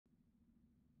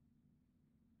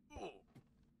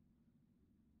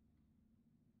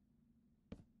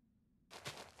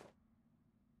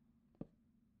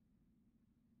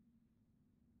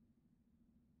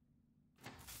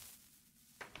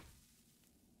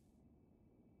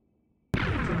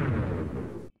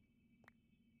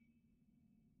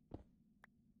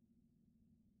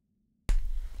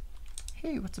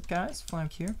Hey, what's up guys?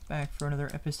 Flauke here, back for another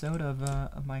episode of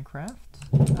Minecraft.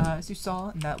 As you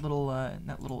saw in that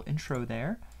little intro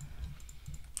there,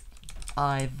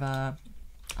 I've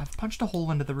punched a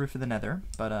hole into the roof of the Nether,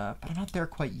 but I'm not there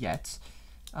quite yet.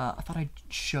 I thought I'd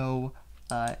show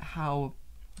how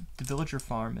the villager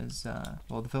farm is,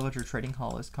 well, the villager trading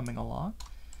hall is coming along.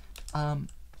 I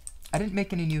didn't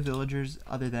make any new villagers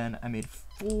other than I made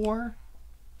four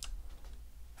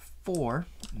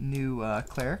new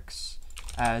clerics,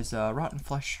 as rotten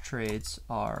flesh trades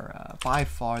are by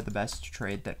far the best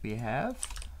trade that we have,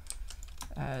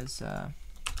 as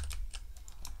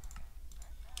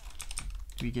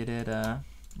we get it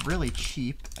really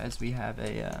cheap, as we have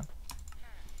a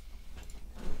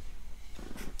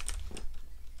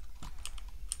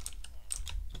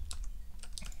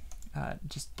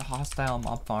just a hostile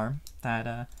mob farm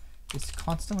that is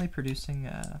constantly producing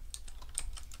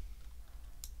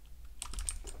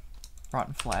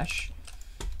rotten flesh.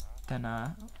 Then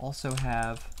also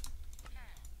have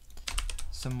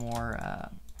some more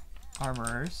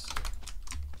armorers.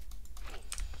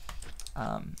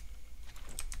 I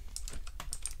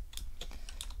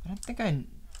don't think I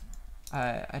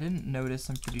didn't notice,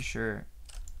 I'm pretty sure,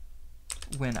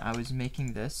 when I was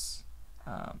making this,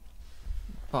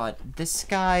 but this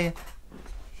guy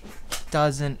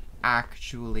doesn't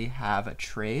actually have a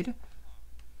trade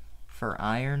for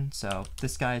iron, so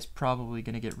this guy is probably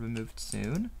gonna get removed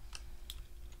soon.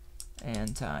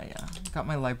 And I got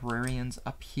my librarians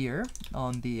up here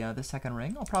on the second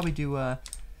ring. I'll probably do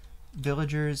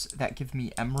villagers that give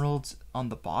me emeralds on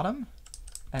the bottom,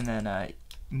 and then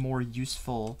more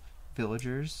useful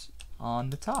villagers on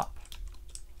the top.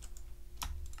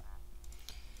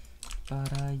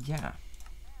 But yeah,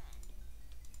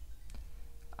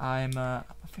 I'm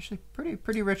officially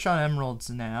pretty rich on emeralds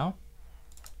now,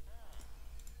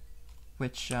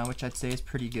 which I'd say is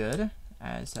pretty good.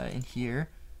 As in here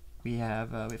we have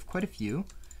quite a few.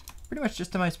 Pretty much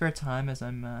just in my spare time, as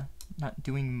I'm not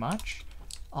doing much,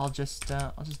 I'll just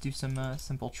do some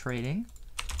simple trading.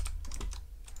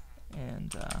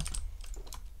 And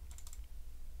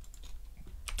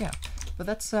yeah, but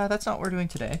that's not what we're doing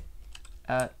today.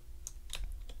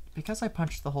 Because I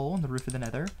punched the hole in the roof of the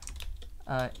Nether,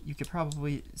 you could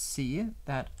probably see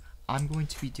that I'm going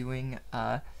to be doing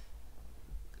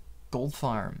gold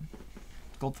farm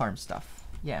stuff.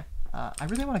 Yeah, I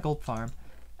really want a gold farm,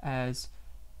 as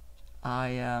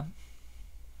if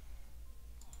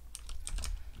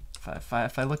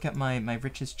I look at my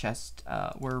riches chest,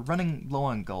 we're running low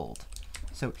on gold.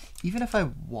 So even if I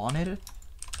wanted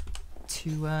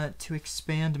to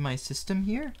expand my system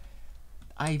here,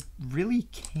 I really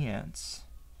can't,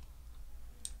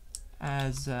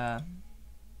 as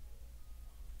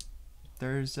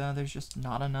there's just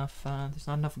not enough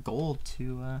gold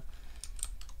to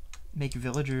make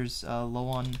villagers low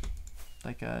on,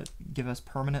 like, give us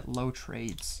permanent low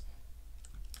trades.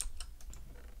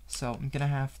 So I'm gonna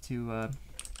have to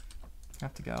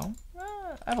go.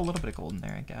 I have a little bit of gold in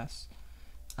there, I guess,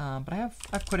 but I have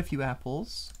quite a few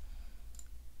apples,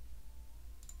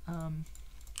 but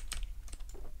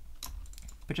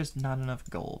just not enough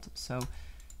gold. So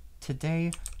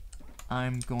today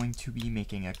I'm going to be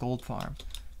making a gold farm.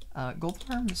 Gold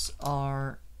farms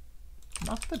are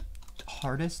not the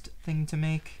hardest thing to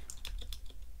make,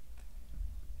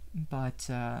 but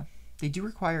they do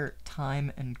require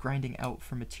time and grinding out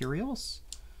for materials,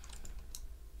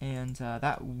 and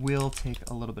that will take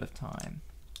a little bit of time.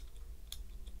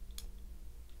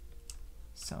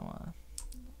 So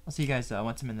I'll see you guys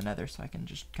once I'm in the Nether, so I can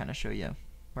just kind of show you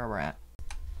where we're at.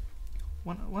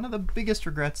 One of the biggest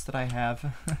regrets that I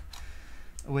have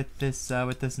with this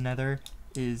Nether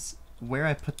is where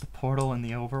I put the portal in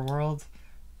the overworld.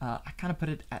 I kind of put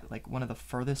it at like one of the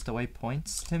furthest away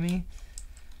points to me,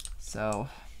 so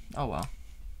oh well,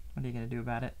 what are you gonna do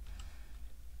about it?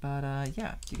 But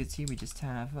yeah, you can see we just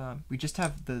have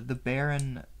the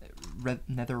barren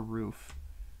Nether roof,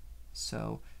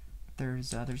 so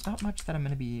there's not much that I'm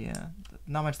gonna be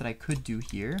not much that I could do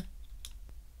here,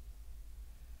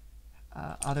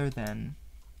 other than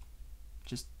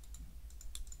just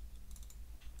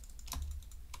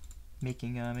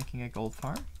making a gold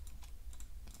farm.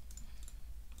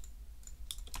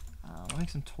 I'll make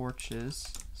some torches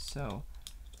so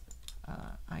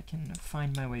I can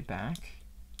find my way back.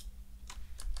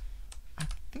 I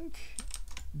think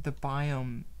the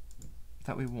biome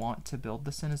that we want to build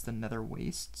this in is the Nether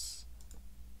Wastes.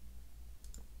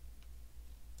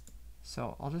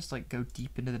 So I'll just like go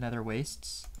deep into the Nether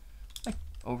Wastes, like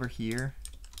over here.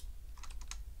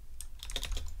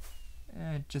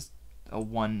 Just a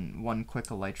one quick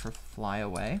elytra fly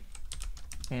away.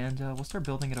 and we'll start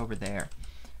building it over there.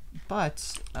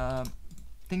 But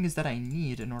things that I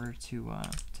need in order to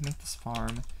make this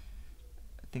farm,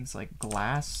 things like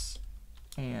glass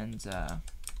and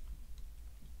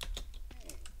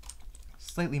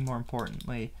slightly more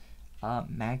importantly,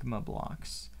 magma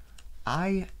blocks.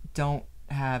 I don't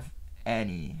have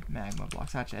any magma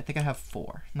blocks. Actually, I think I have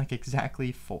 4, like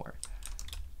exactly 4.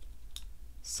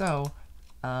 So,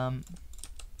 I'm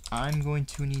going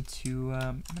to need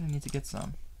to get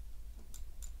some.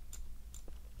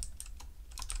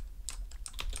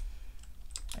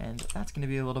 And that's going to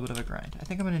be a little bit of a grind. I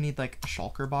think I'm going to need like a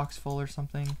shulker box full or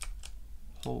something.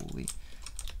 Holy.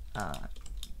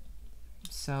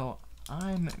 So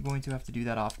I'm going to have to do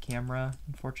that off camera,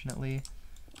 unfortunately,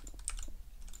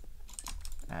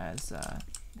 as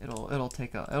it'll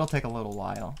take a little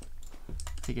while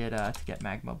to get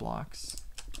magma blocks.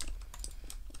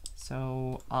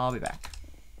 So I'll be back.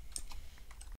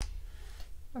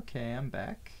 Okay, I'm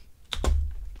back.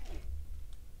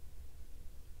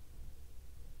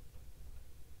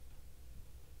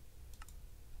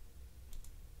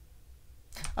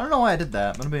 I don't know why I did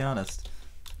that, I'm gonna be honest.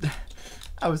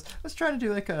 I was trying to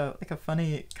do like a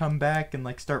funny comeback and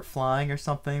like start flying or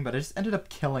something, but I just ended up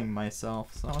killing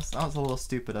myself. So that was a little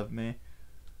stupid of me.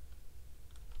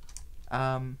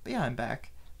 But yeah, I'm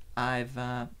back. I've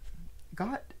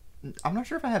got, I'm not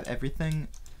sure if I have everything.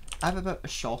 I have about a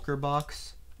shulker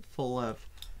box full of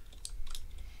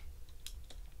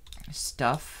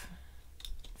stuff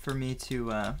for me to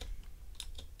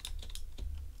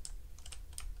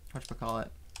whatchamacallit,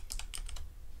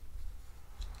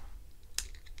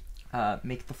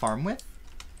 make the farm with,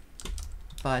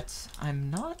 but I'm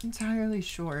not entirely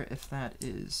sure if that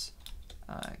is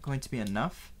going to be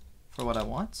enough for what I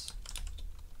want.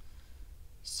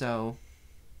 So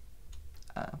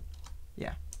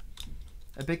yeah,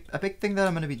 a big thing that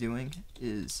I'm going to be doing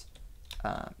is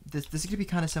this is going to be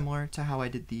kind of similar to how I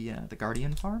did the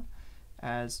Guardian farm,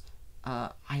 as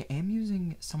I am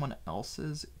using someone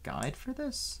else's guide for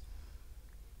this.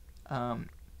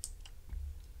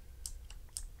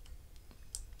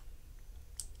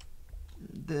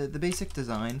 The basic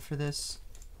design for this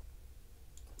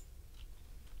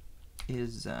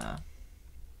is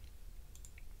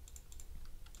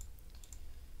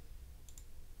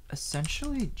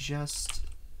essentially just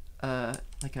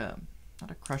like not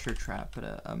a crusher trap,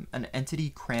 but an entity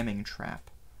cramming trap.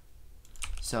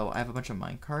 So I have a bunch of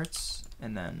minecarts,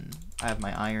 and then I have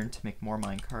my iron to make more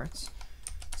minecarts.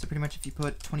 So pretty much if you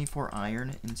put 24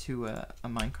 iron into a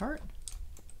minecart,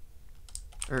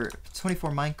 or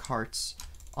 24 minecarts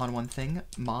on one thing,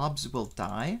 mobs will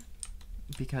die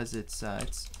because it's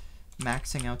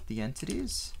maxing out the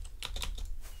entities.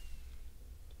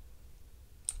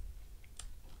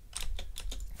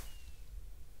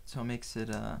 So it makes it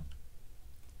a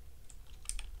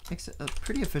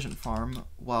pretty efficient farm,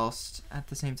 whilst at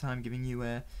the same time giving you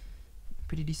a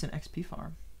pretty decent XP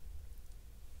farm.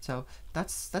 So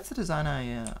that's the design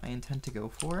I intend to go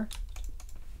for.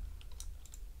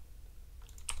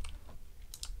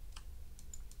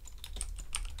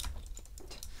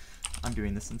 I'm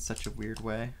doing this in such a weird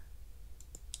way.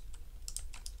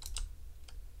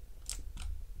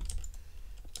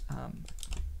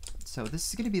 So this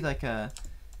is going to be like a,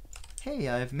 hey,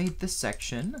 I've made this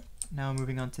section, now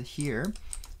moving on to here.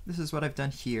 This is what I've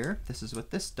done here, this is what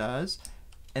this does,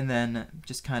 and then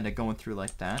just kind of going through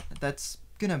like that. That's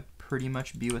going to pretty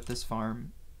much be what this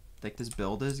farm, like this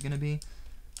build is going to be,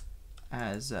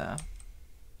 as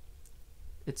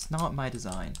it's not my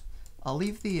design. I'll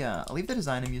leave the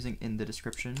design I'm using in the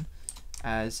description,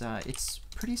 as it's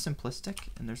pretty simplistic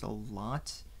and there's a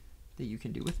lot that you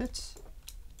can do with it.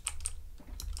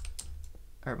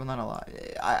 Or, well, not a lot.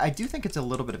 I do think it's a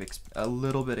little bit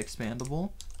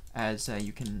expandable, as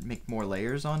you can make more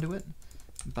layers onto it.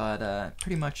 But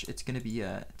pretty much it's gonna be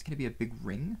a big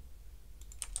ring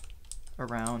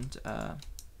around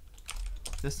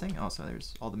this thing. Also,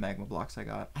 there's all the magma blocks I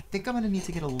got. I think I'm gonna need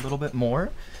to get a little bit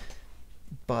more,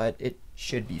 but it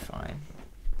should be fine.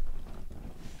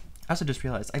 I also just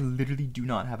realized I literally do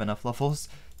not have enough levels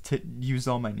to use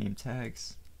all my name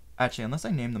tags. Actually, unless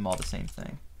I name them all the same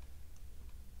thing.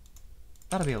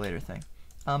 That'll be a later thing.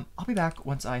 I'll be back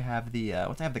once I have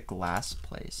the glass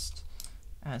placed,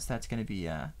 as that's gonna be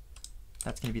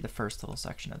the first little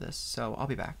section of this. So I'll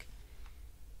be back.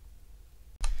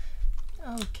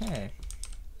 Okay.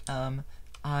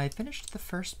 I finished the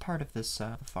first part of this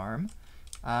farm.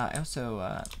 I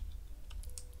also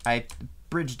I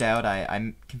bridged out.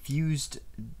 I confused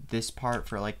this part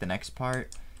for like the next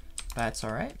part. That's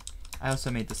all right. I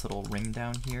also made this little ring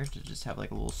down here to just have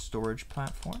like a little storage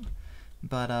platform.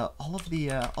 But all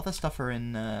the stuff are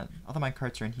in all the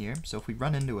minecarts are in here. So if we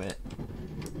run into it,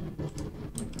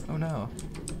 oh no.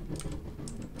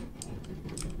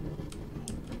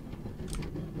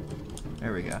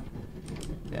 There we go.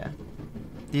 Yeah.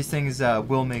 These things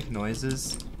will make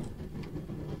noises.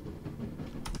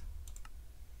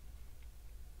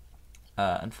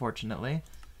 Unfortunately.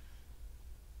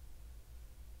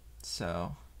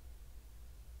 So,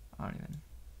 I don't even...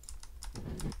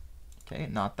 Okay,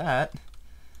 not that.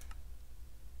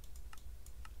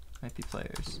 Might be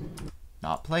players.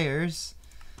 Not players.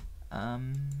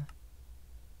 Voice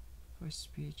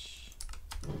speech.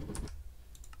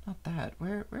 Not that.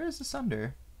 Where is this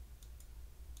under?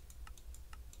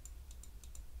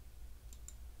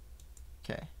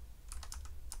 Okay.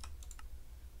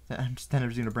 I'm just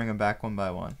gonna bring them back one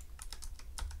by one.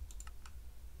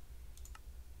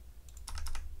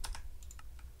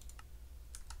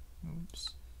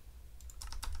 Oops.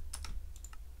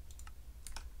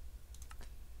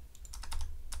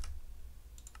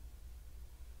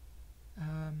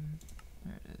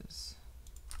 There it is.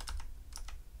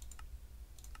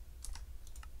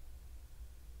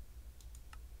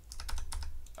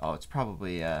 Oh, it's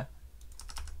probably,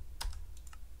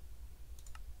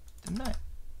 didn't I?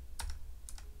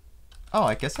 Oh,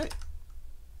 I guess I...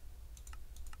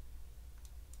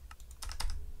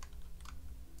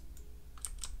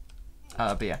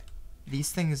 But yeah,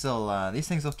 these things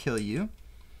will kill you.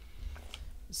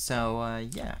 So,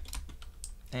 yeah.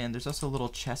 And there's also little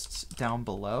chests down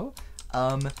below.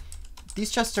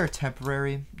 These chests are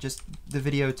temporary. Just the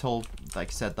video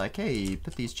said, hey,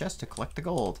 put these chests to collect the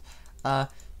gold.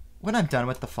 When I'm done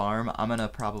with the farm, I'm gonna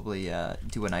probably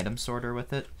do an item sorter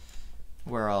with it,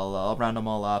 where I'll round them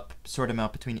all up, sort them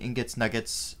out between ingots,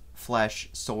 nuggets, flesh,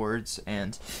 swords,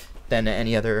 and then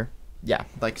any other, yeah,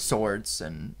 like swords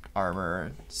and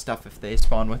armor stuff if they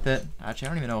spawn with it. Actually,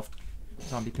 I don't even know if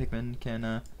zombie pigmen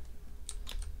can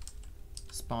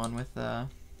spawn with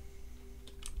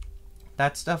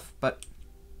that stuff, but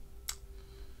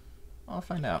I'll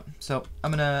find out. So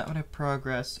I'm gonna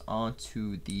progress on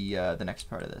to the next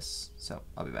part of this. So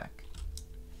I'll be back.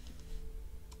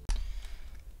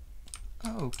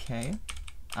 Okay,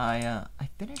 I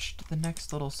finished the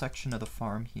next little section of the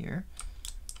farm here.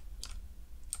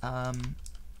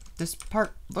 This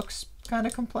part looks kind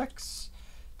of complex.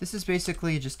 This is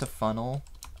basically just a funnel.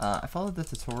 I followed the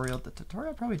tutorial. The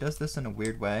tutorial probably does this in a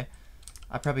weird way.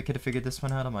 I probably could have figured this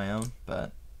one out on my own,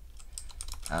 but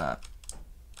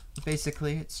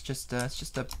basically it's just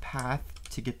a path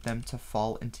to get them to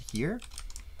fall into here.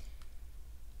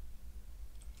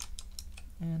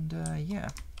 And yeah.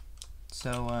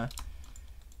 So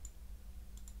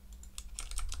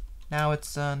now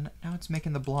it's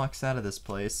making the blocks out of this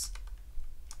place.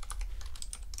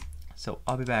 So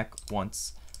I'll be back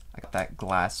once I got that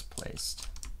glass placed.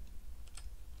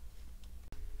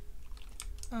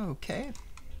 Okay.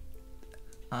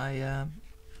 I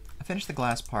finished the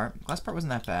glass part. The glass part wasn't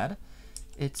that bad.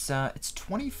 It's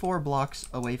 24 blocks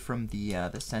away from the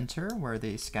center where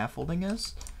the scaffolding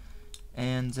is,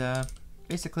 and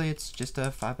basically it's just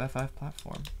a 5x5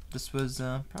 platform. This was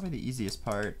probably the easiest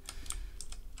part.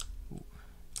 Ooh.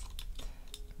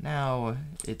 Now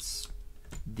it's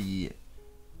the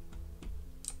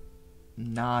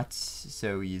not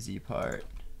so easy part.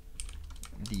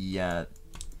 The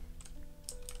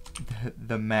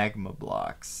magma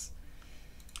blocks.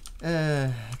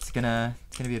 It's gonna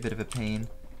be a bit of a pain.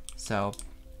 So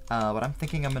what I'm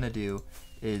thinking I'm gonna do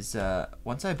is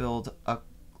once I build the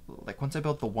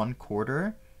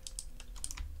 1/4,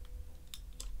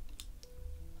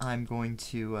 I'm going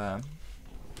to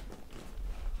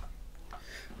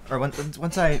or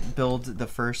once I build the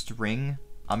first ring,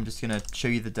 I'm just gonna show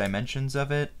you the dimensions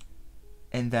of it,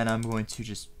 and then I'm going to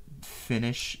just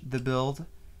finish the build.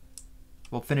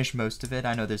 Well, finish most of it.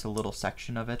 I know there's a little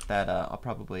section of it that I'll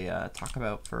probably talk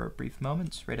about for a brief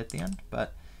moment right at the end,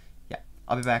 but yeah,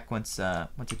 I'll be back once a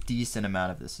decent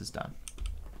amount of this is done.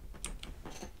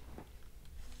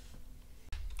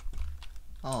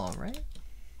 All right,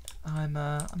 I'm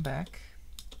back.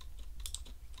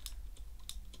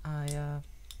 I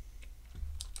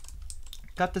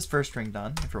got this first ring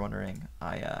done. If you're wondering,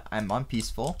 I'm on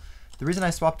peaceful. The reason I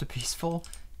swapped to peaceful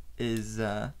is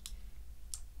a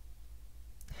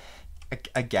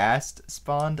ghast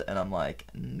spawned, and I'm like,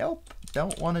 nope,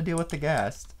 don't want to deal with the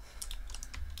ghast.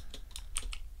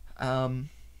 So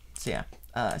yeah,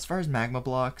 as far as magma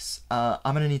blocks, I'm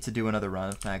gonna need to do another run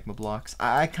of magma blocks.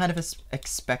 I kind of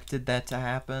expected that to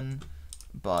happen,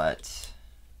 but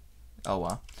oh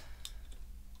well.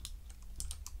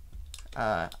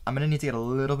 I'm gonna need to get a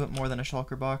little bit more than a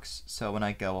shulker box, so when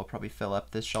I go, I'll probably fill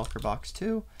up this shulker box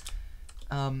too.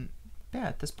 Yeah,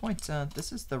 at this point,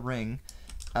 this is the ring.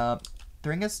 The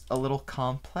ring is a little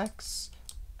complex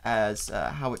as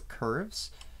how it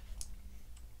curves.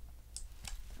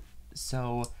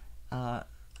 So,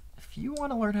 if you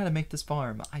want to learn how to make this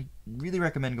farm, I really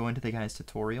recommend going to the guy's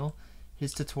tutorial.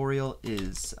 His tutorial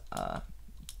is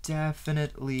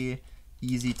definitely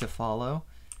easy to follow,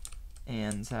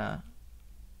 and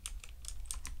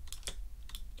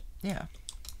yeah.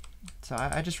 So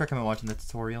I just recommend watching the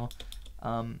tutorial.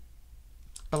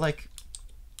 But like,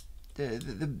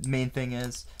 the main thing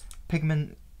is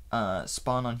pigmen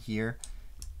spawn on here,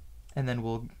 and then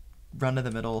we'll run to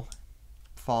the middle,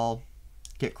 fall,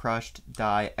 get crushed,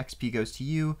 die, XP goes to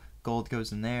you, gold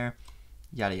goes in there,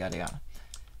 yada yada yada.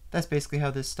 That's basically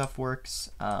how this stuff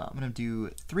works. I'm gonna do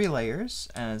 3 layers,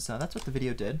 as that's what the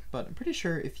video did, but I'm pretty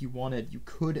sure if you wanted, you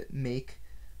could make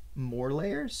more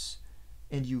layers,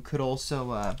 and you could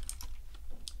also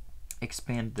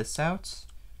expand this out.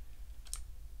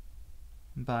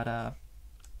 But I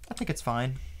think it's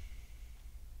fine.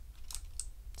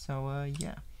 So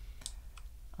yeah,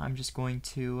 I'm just going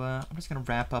to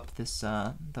wrap up this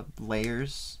the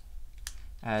layers,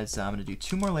 as I'm going to do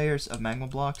 2 more layers of magma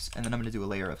blocks, and then I'm going to do a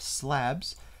layer of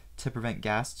slabs to prevent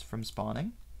ghasts from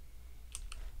spawning.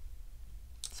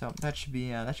 So that should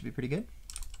be pretty good.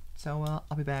 So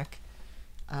I'll be back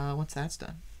once that's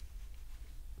done.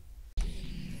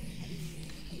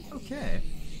 Okay,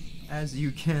 as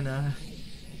you can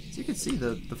see,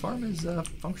 the farm is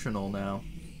functional now.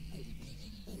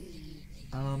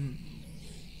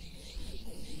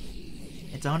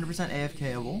 It's 100%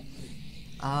 AFKable.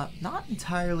 Not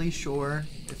entirely sure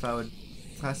if I would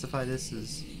classify this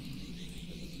as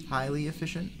highly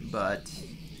efficient, but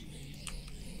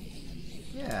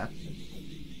yeah,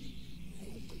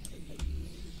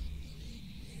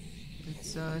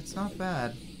 it's not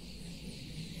bad.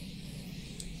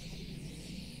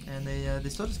 And they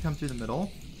still just come through the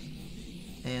middle,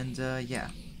 and yeah.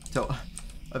 So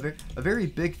a very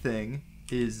big thing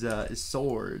is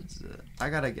swords. I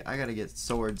gotta get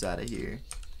swords out of here.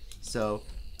 So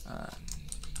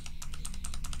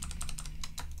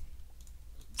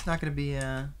it's not gonna be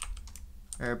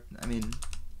or I mean,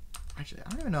 actually I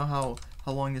don't even know how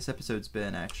long this episode's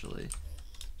been. Actually,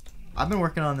 I've been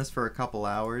working on this for a couple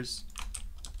hours.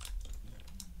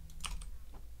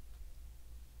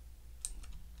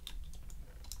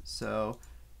 So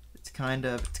it's kind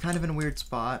of in a weird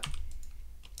spot.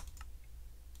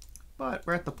 But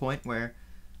we're at the point where,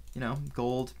 you know,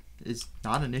 gold is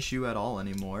not an issue at all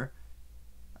anymore.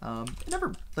 It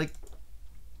never, like,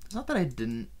 it's not that I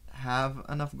didn't have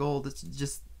enough gold, it's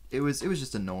just, it was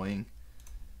just annoying.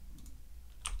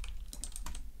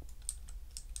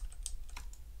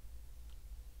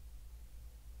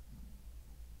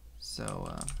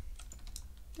 So,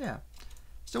 yeah.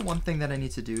 Still one thing that I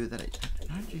need to do that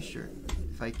I'm not too sure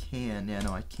if I can. Yeah,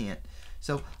 no, I can't.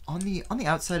 So on the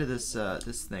outside of this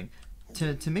this thing,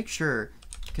 to make sure,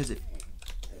 because if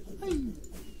I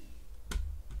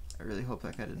really hope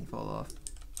that guy didn't fall off.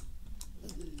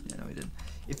 Yeah, no, he didn't.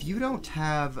 If you don't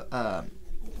have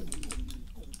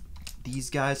these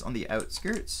guys on the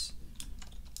outskirts,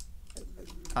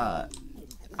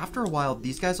 after a while,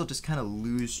 these guys will just kind of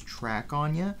lose track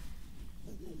on you.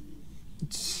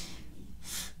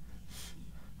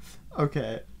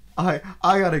 Okay, I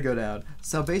gotta go down.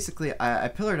 So basically, I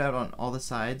pillared out on all the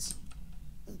sides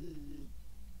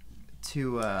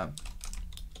to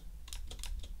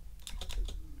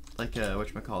like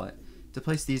whatchamacallit, to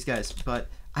place these guys, but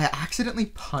I accidentally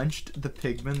punched the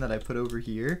pigman that I put over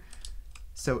here,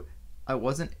 so I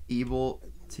wasn't able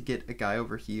to get a guy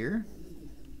over here.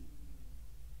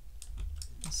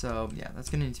 So yeah, that's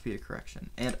gonna need to be a correction.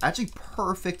 And I actually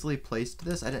perfectly placed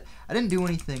this. I didn't do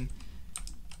anything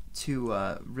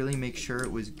to really make sure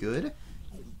it was good.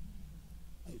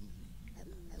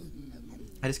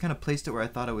 I just kind of placed it where I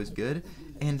thought it was good,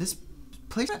 and this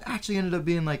placement actually ended up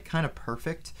being like kind of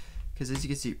perfect, because as you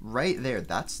can see right there,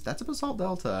 that's a basalt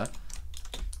delta.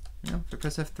 You know, if I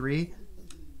press F3,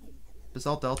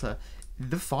 basalt delta.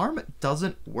 The farm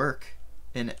doesn't work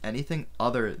in anything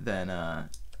other than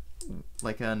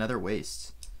like another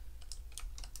waste.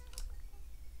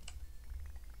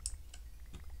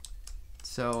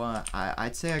 So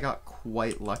I'd say I got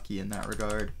quite lucky in that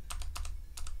regard.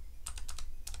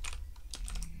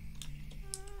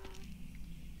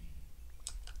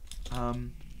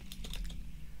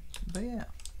 But yeah.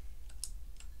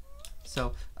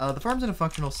 So the farm's in a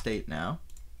functional state now.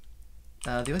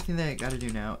 The only thing that I gotta do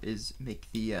now is make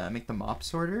the mop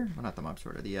sorter. Well, not the mop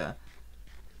sorter. The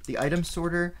item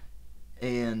sorter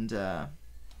and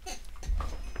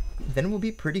then we'll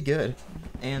be pretty good.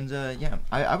 And yeah,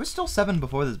 I was still 7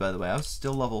 before this, by the way. I was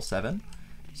still level 7.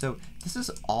 So this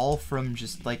is all from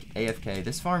just like AFK.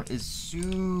 This farm is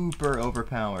super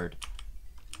overpowered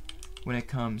when it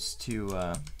comes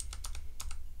to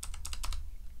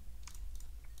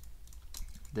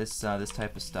this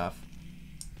type of stuff.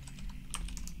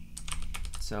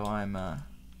 So I'm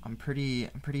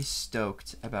pretty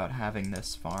stoked about having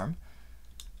this farm.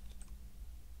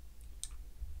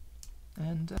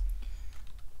 And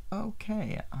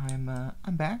okay, I'm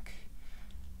back.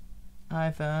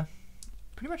 I've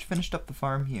pretty much finished up the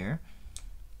farm here.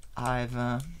 I've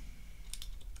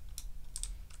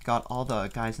got all the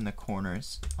guys in the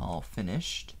corners all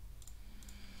finished,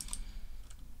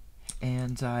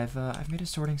 and I've made a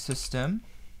sorting system.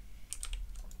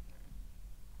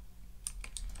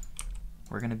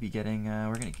 We're gonna be getting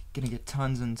we're gonna get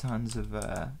tons and tons of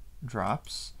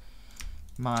drops.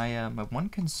 My one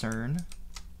concern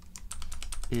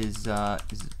is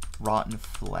rotten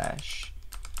flesh.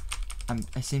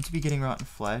 I seem to be getting rotten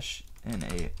flesh in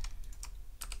a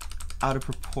out of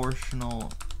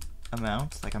proportional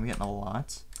amount. Like, I'm getting a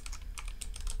lot.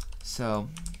 So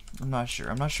I'm not sure.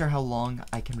 I'm not sure how long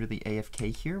I can really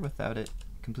AFK here without it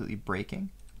completely breaking.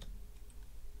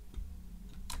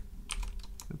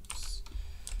 Oops.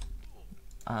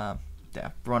 Yeah,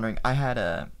 for wondering, I had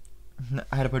a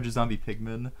bunch of zombie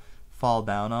pigmen fall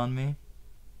down on me,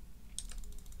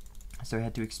 so I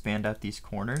had to expand out these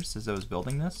corners as I was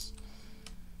building this.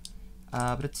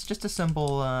 But it's just a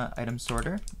simple item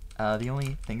sorter. The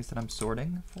only things that I'm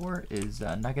sorting for is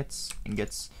nuggets,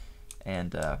 ingots,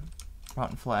 and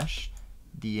rotten flesh.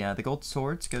 The gold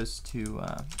swords goes to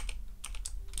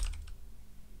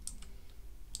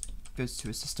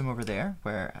a system over there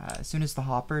where as soon as the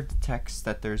hopper detects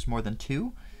that there's more than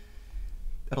 2,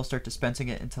 it'll start dispensing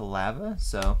it into lava.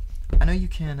 So I know you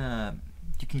can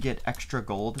get extra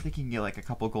gold. I think you can get like a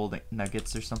couple gold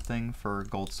nuggets or something for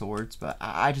gold swords, but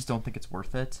I just don't think it's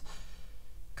worth it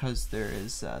because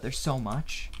there's so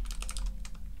much.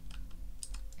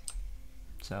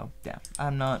 So yeah,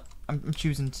 I'm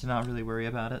choosing to not really worry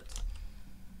about it.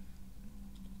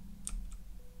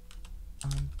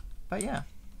 But yeah,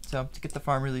 so to get the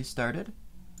farm really started,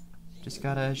 just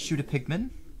gotta shoot a pigman.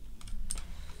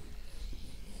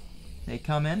 They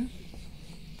come in,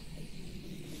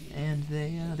 and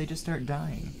they just start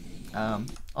dying.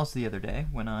 Also the other day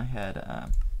when I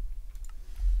had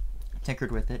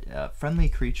tinkered with it, friendly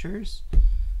creatures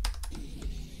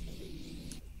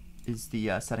is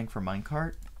the setting for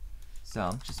minecart.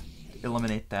 So just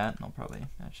eliminate that, and I'll probably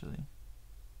actually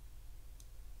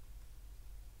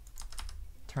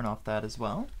turn off that as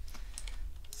well.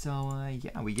 So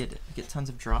yeah, we get tons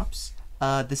of drops.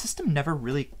 The system never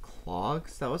really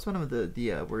clogs. That was one of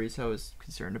the worries I was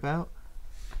concerned about,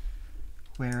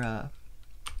 where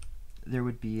there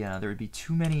would be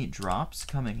too many drops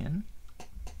coming in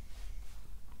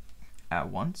at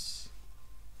once,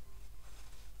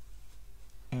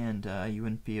 and you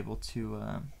wouldn't be able to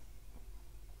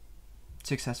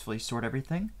successfully sort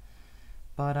everything.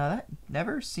 But that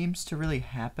never seems to really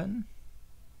happen,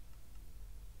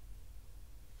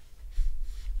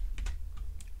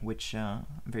 which I'm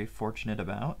very fortunate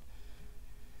about.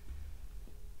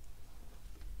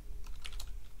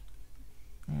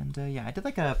 And yeah, I did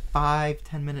like a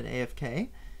 5-10 minute AFK,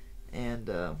 and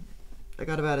I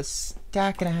got about a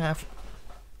stack and a half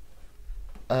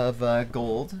of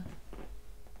gold,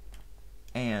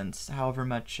 and however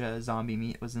much zombie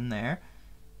meat was in there.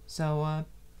 So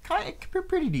kind of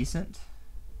pretty decent.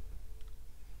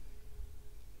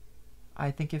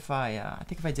 I think if I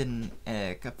did in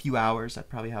a few hours, I'd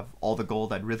probably have all the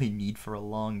gold I'd really need for a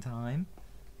long time.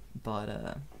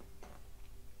 But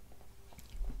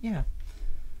yeah,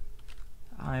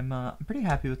 I'm pretty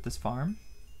happy with this farm.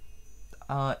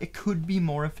 It could be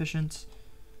more efficient,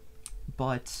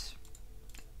 but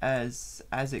as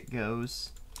it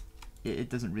goes, it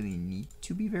doesn't really need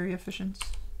to be very efficient.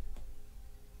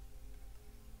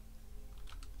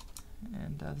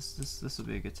 And this will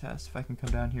be a good test if I can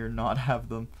come down here and not have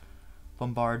them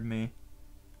bombard me.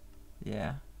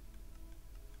 Yeah.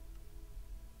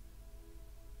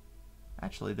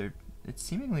 Actually, it's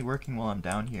seemingly working while I'm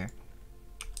down here.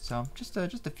 So just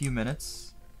a few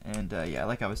minutes, and yeah,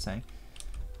 like I was saying,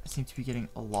 I seem to be getting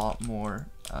a lot more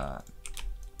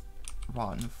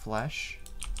rotten flesh.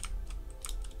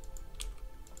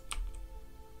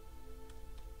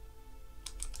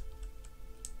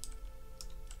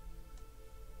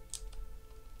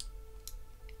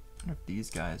 I wonder if these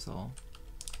guys will...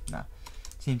 Nah.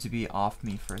 Seem to be off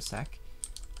me for a sec.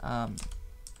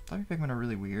 Zombie pigmen are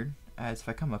really weird. as if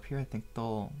I come up here, I think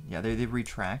they'll, yeah, they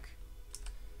retrack.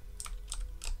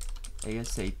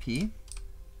 ASAP.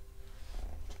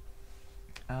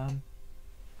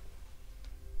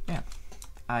 Yeah,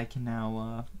 I can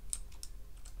now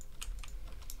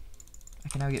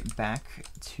get back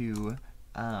to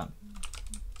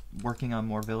working on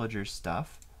more villager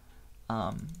stuff,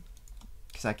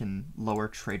 because I can lower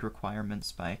trade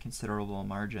requirements by a considerable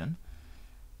margin.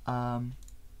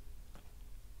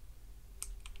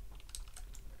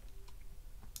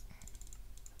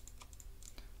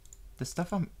 The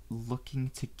stuff I'm looking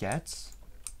to get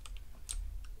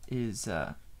is,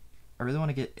 I really want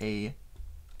to get a,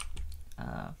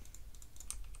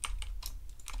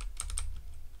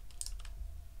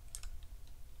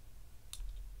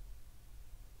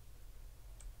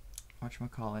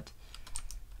 whatchamacallit,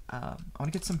 I want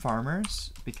to get some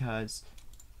farmers because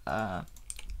I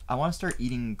want to start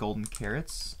eating golden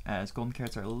carrots, as golden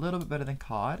carrots are a little bit better than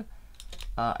cod.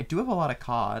 I do have a lot of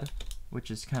cod,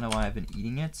 which is kind of why I've been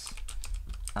eating it.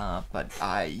 But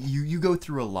you go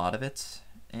through a lot of it,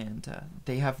 and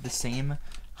they have the same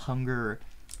hunger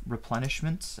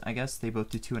replenishment. I guess they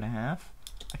both do 2.5.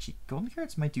 Actually, golden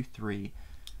carrots might do 3.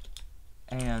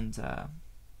 And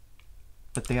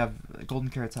but they have, golden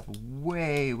carrots have a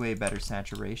way better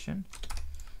saturation.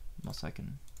 Also, I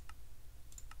can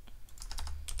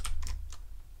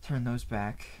turn those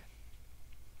back.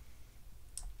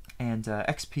 And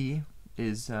XP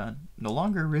is no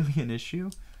longer really an issue.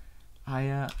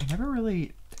 I never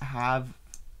really have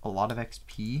a lot of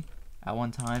XP at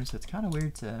one time, so it's kind of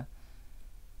weird to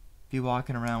be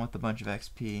walking around with a bunch of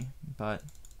XP, but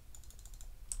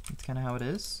it's kind of how it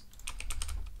is.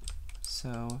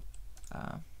 So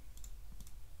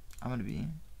I'm gonna be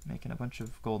making a bunch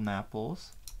of golden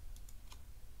apples.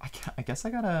 I guess I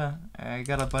got a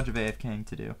bunch of AFKing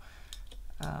to do,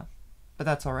 but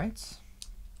that's all right.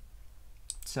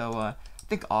 So I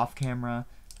think off camera,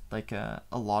 like a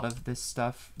lot of this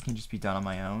stuff can just be done on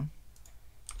my own,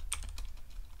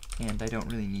 and I don't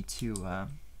really need to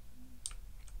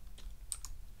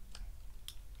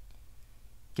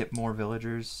get more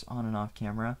villagers on and off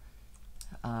camera.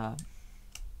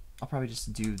 I'll probably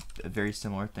just do a very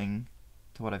similar thing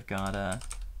to what I've got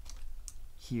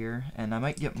here, and I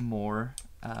might get more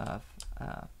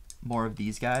of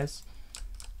these guys,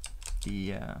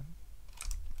 the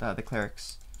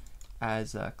clerics,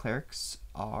 as clerics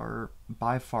are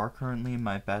by far currently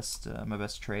my best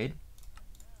trade.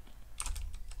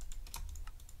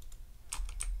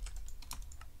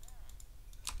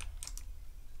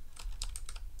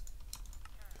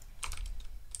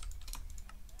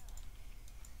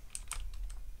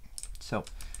 So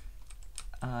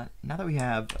now that we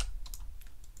have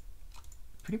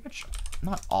pretty much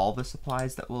not all the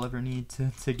supplies that we'll ever need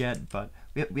to get, but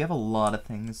we have a lot of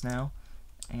things now,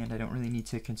 and I don't really need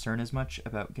to concern as much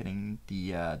about getting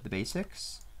the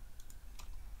basics.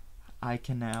 I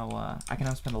can now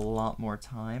spend a lot more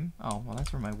time. Oh, well,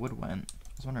 that's where my wood went.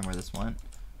 I was wondering where this went.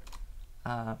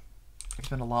 I can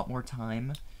spend a lot more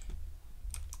time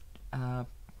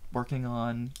working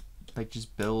on like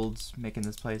just builds, making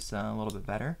this place a little bit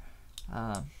better.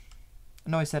 I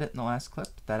know I said it in the last clip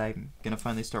that I'm gonna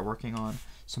finally start working on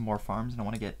some more farms, and I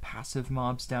want to get passive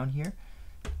mobs down here.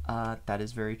 That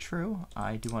is very true.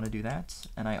 I do want to do that,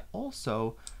 and I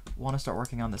also want to start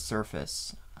working on the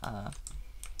surface.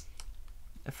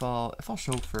 If I'll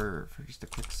show for just a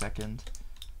quick second,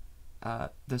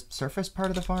 the surface part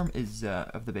of the farm is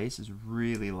of the base is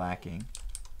really lacking.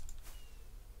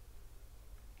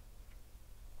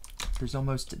 There's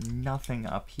almost nothing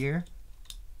up here.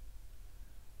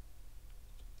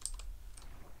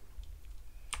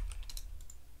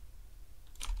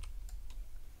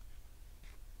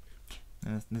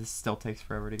 And this still takes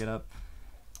forever to get up.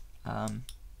 But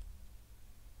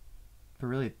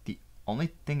really, the only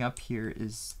thing up here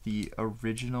is the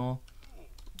original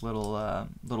little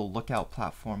lookout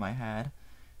platform I had,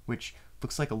 which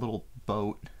looks like a little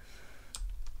boat.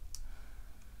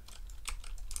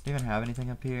 Do you even have anything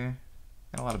up here?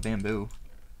 Got a lot of bamboo.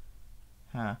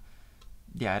 Huh.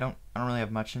 Yeah, I don't really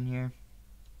have much in here.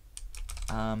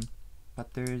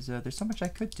 But there's so much I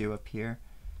could do up here.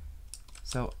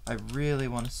 So I really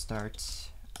want to start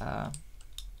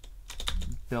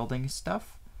building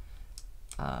stuff.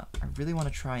 I really want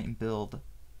to try and build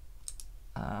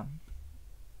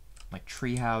like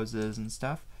tree houses and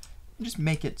stuff, and just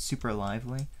make it super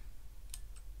lively.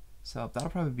 So that'll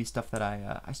probably be stuff that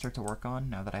I start to work on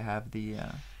now that I have the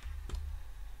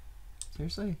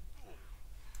seriously?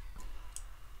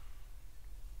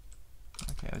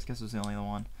 Okay, I guess it was the only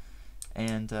one.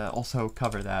 And also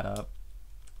cover that up.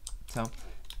 So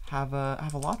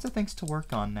have lots of things to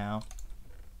work on now,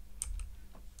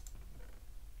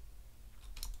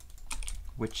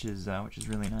 which is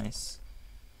really nice.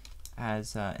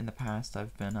 As in the past,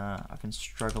 I've been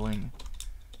struggling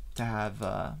to have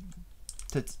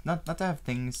to not to have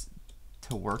things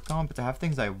to work on, but to have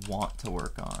things I want to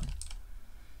work on.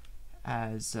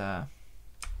 As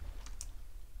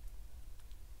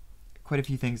quite a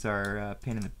few things are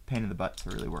pain in the butt to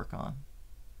really work on.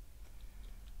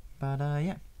 But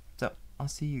yeah, so I'll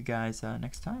see you guys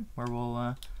next time, where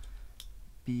we'll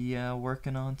be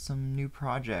working on some new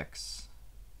projects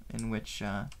in which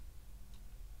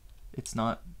it's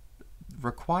not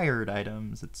required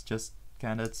items, it's just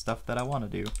kind of stuff that I want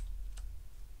to do.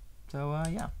 So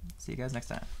yeah, see you guys next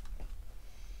time.